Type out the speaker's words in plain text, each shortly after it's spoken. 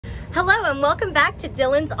Hello and welcome back to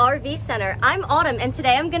Dylan's RV Center. I'm Autumn and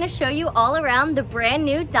today I'm going to show you all around the brand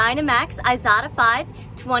new Dynamax Isata 5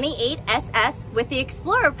 28SS with the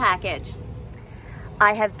Explorer package.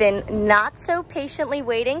 I have been not so patiently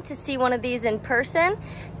waiting to see one of these in person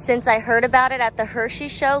since I heard about it at the Hershey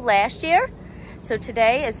show last year. So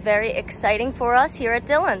today is very exciting for us here at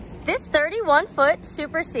Dylan's. This 31-foot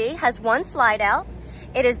Super C has one slide out.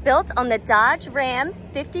 It is built on the Dodge Ram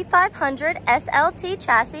 5500 SLT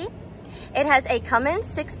chassis. It has a Cummins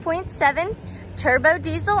 6.7 turbo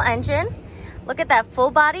diesel engine. Look at that full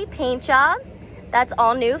body paint job. That's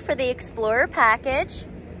all new for the Explorer package.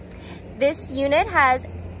 This unit has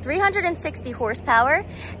 360 horsepower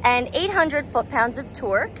and 800 foot-pounds of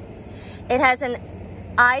torque. It has an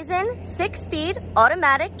Eisen 6-speed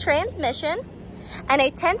automatic transmission and a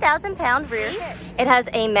 10,000-pound rear. It has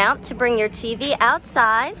a mount to bring your TV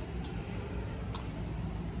outside.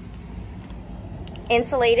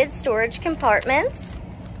 Insulated storage compartments,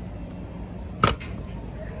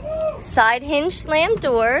 side hinge slam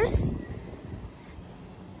doors,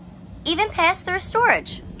 even pass-through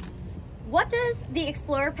storage. What does the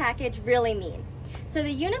Explorer package really mean? So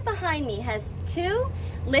the unit behind me has 2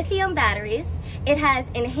 lithium batteries. It has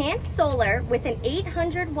enhanced solar with an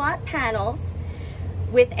 800-watt panels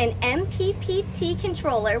with an MPPT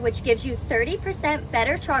controller, which gives you 30%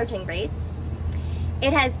 better charging rates.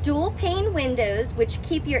 It has dual pane windows, which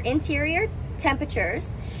keep your interior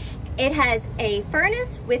temperatures. It has a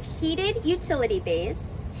furnace with heated utility bays.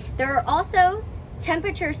 There are also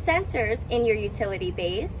temperature sensors in your utility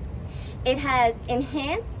bays. It has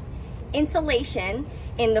enhanced insulation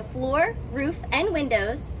in the floor, roof, and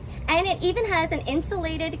windows. And it even has an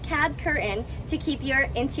insulated cab curtain to keep your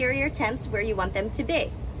interior temps where you want them to be.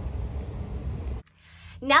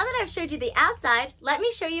 Now that I've showed you the outside, let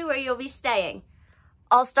me show you where you'll be staying.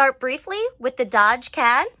 I'll start briefly with the Dodge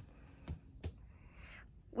cab.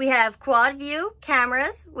 We have quad view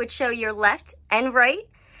cameras, which show your left and right,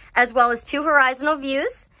 as well as 2 horizontal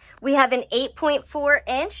views. We have an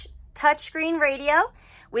 8.4-inch touchscreen radio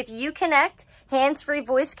with Uconnect hands-free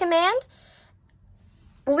voice command,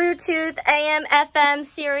 Bluetooth, AM, FM,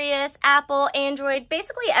 Sirius, Apple, Android,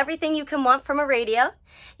 basically everything you can want from a radio.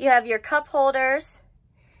 You have your cup holders.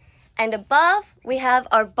 And above, we have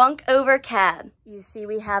our bunk over cab. You see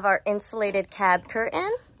we have our insulated cab curtain.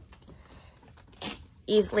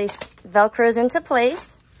 Easily Velcros into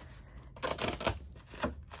place.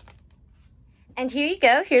 And here you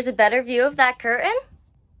go. Here's a better view of that curtain.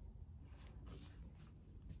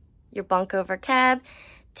 Your bunk over cab,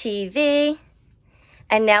 TV.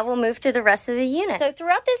 And now we'll move through the rest of the unit. So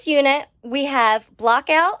throughout this unit, we have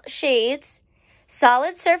blockout shades,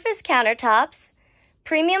 solid surface countertops,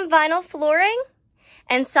 premium vinyl flooring,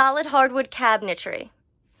 and solid hardwood cabinetry.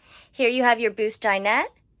 Here you have your booth dinette.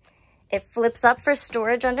 It flips up for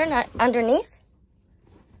storage underneath.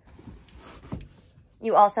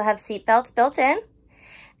 You also have seat belts built in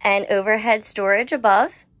and overhead storage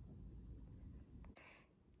above.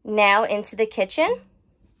 Now into the kitchen.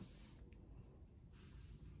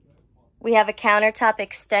 We have a countertop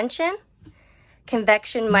extension,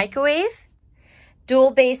 convection microwave, dual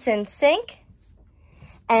basin sink,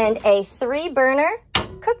 and a 3-burner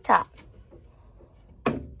cooktop.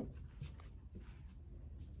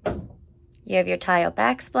 You have your tile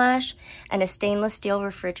backsplash and a stainless steel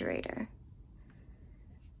refrigerator.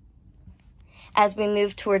 As we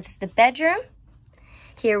move towards the bedroom,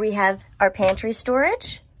 here we have our pantry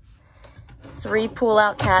storage, 3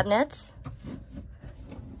 pull-out cabinets,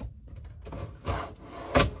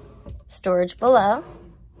 storage below.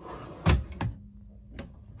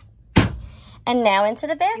 And now into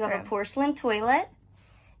the bathroom. You have a porcelain toilet,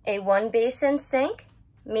 a 1-basin sink,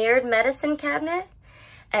 mirrored medicine cabinet,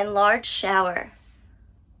 and large shower.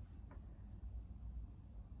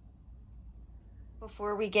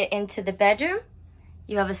 Before we get into the bedroom,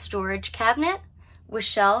 you have a storage cabinet with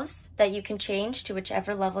shelves that you can change to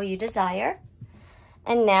whichever level you desire.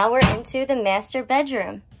 And now we're into the master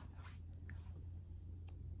bedroom.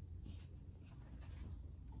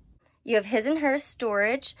 You have his and hers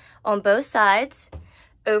storage on both sides,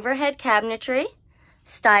 overhead cabinetry,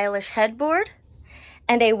 stylish headboard,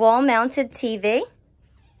 and a wall-mounted TV.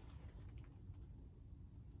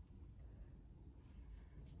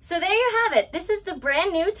 So there you have it. This is the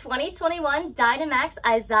brand new 2021 Dynamax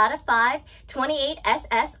Isata 5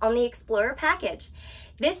 28SS on the Explorer package.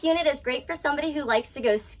 This unit is great for somebody who likes to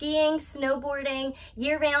go skiing, snowboarding,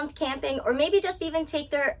 year-round camping, or maybe just even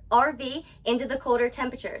take their RV into the colder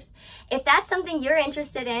temperatures. If that's something you're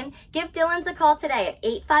interested in, give Dylan's a call today at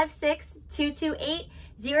 856-228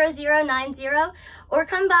 888-888-0090 or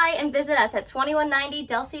come by and visit us at 2190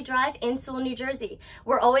 Delsea Drive in Sewell, New Jersey.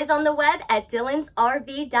 We're always on the web at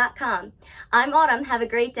dylansrv.com. I'm Autumn. Have a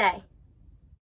great day.